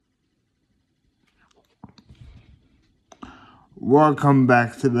Welcome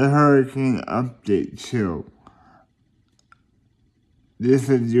back to the Hurricane Update Show. This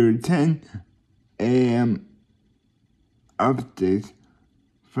is your 10 a.m. update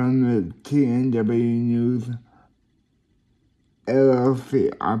from the TNW News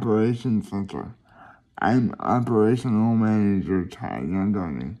LLC Operations Center. I'm Operational Manager Ty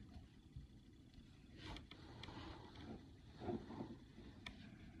Yandoni.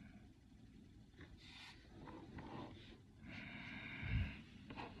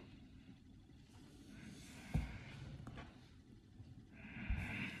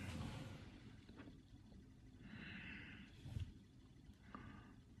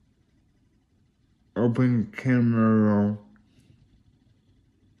 Open camera roll.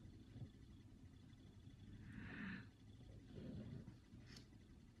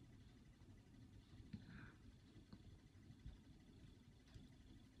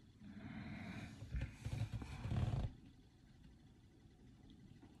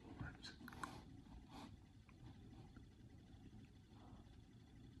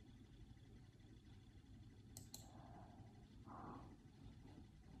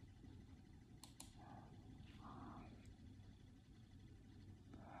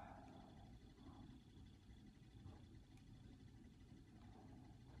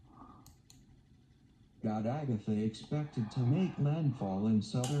 Agatha expected to make landfall in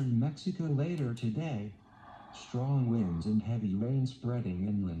southern Mexico later today. Strong winds and heavy rain spreading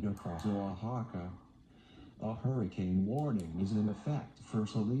inland across Oaxaca. A hurricane warning is in effect for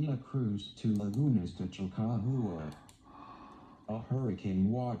Salina Cruz to Lagunas de Chilcahua. A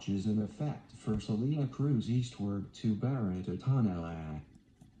hurricane watch is in effect for Salina Cruz eastward to Barra de Tonela.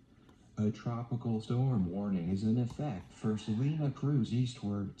 A tropical storm warning is in effect for Salina Cruz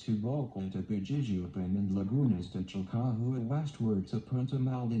eastward to Boca de Guajijupan and Lagunas de Chilcahua westward to Punta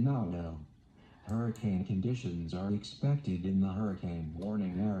Maldonado. Hurricane conditions are expected in the hurricane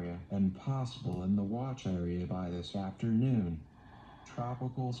warning area and possible in the watch area by this afternoon.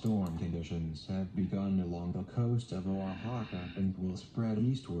 Tropical storm conditions have begun along the coast of Oaxaca and will spread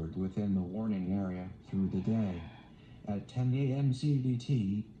eastward within the warning area through the day. At 10 a.m.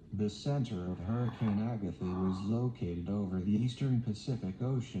 CDT, the center of Hurricane Agatha was located over the eastern Pacific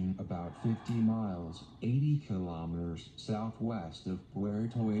Ocean about 50 miles, 80 kilometers southwest of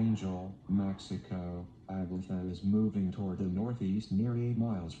Puerto Angel, Mexico. Agatha is moving toward the northeast near 8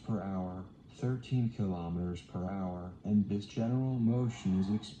 miles per hour, 13 kilometers per hour, and this general motion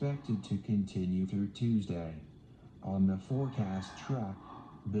is expected to continue through Tuesday. On the forecast track,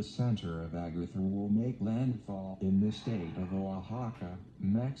 the center of Agatha will make landfall in the state of Oaxaca,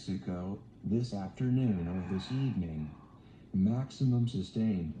 Mexico, this afternoon or this evening. Maximum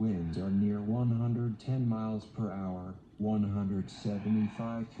sustained winds are near 110 miles per hour,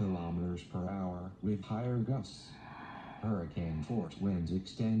 175 kilometers per hour, with higher gusts. Hurricane force winds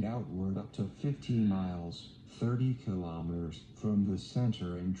extend outward up to 15 miles, 30 kilometers from the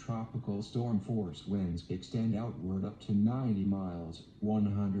center, and tropical storm force winds extend outward up to 90 miles,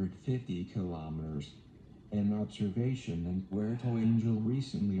 150 kilometers. An observation in Puerto Angel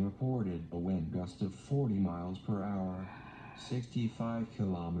recently reported a wind gust of 40 miles per hour, 65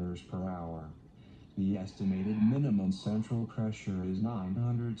 kilometers per hour. The estimated minimum central pressure is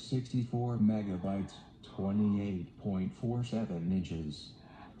 964 megabytes, 28.47 inches.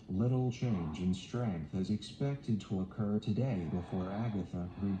 Little change in strength is expected to occur today before Agatha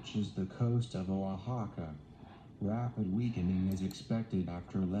reaches the coast of Oaxaca. Rapid weakening is expected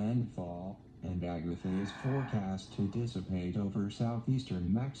after landfall, and Agatha is forecast to dissipate over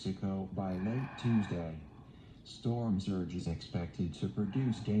southeastern Mexico by late Tuesday. Storm surge is expected to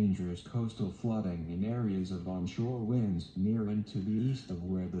produce dangerous coastal flooding in areas of onshore winds near and to the east of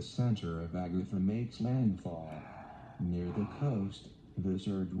where the center of Agatha makes landfall. Near the coast, the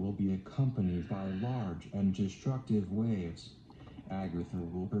surge will be accompanied by large and destructive waves. Agatha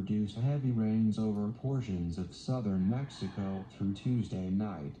will produce heavy rains over portions of southern Mexico through Tuesday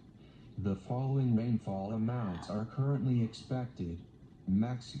night. The following rainfall amounts are currently expected.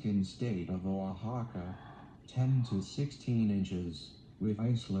 Mexican state of Oaxaca, 10 to 16 inches, with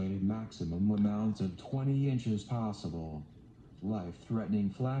isolated maximum amounts of 20 inches possible.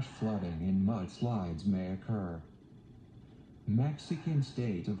 Life-threatening flash flooding and mudslides may occur. Mexican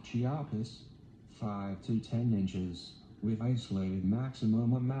state of Chiapas, 5 to 10 inches, with isolated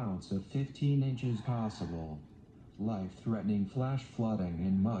maximum amounts of 15 inches possible. Life-threatening flash flooding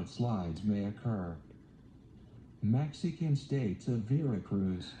and mudslides may occur. Mexican states of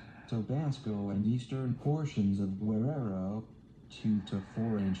Veracruz, Tabasco and eastern portions of Guerrero, 2 to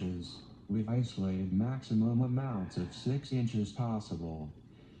 4 inches, with isolated maximum amounts of 6 inches possible.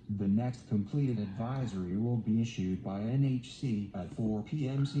 The next completed advisory will be issued by NHC at 4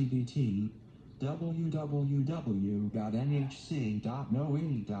 p.m. CDT.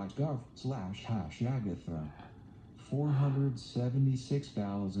 www.nhc.noe.gov/#Agatha.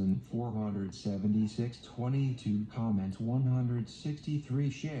 476,476 comments, 163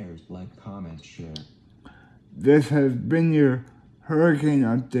 shares, like, comment, share. This has been your hurricane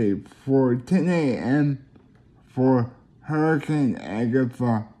update for 10 a.m. for Hurricane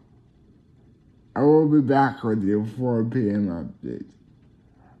Agatha. I will be back with your 4 p.m. update.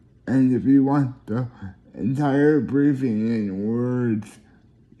 And if you want the entire briefing in words,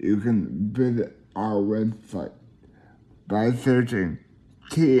 you can visit our website by searching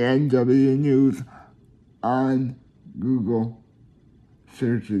TNW News on Google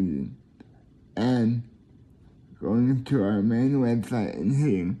search engine and going to our main website and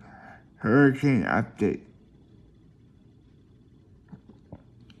hitting Hurricane Update.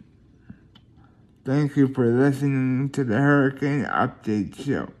 Thank you for listening to the Hurricane Update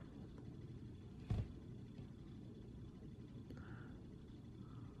Show.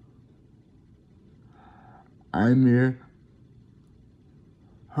 I'm your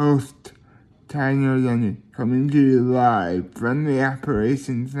host, Tanya Lenny, coming to you live from the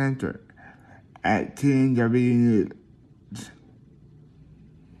Operations Center at TNW News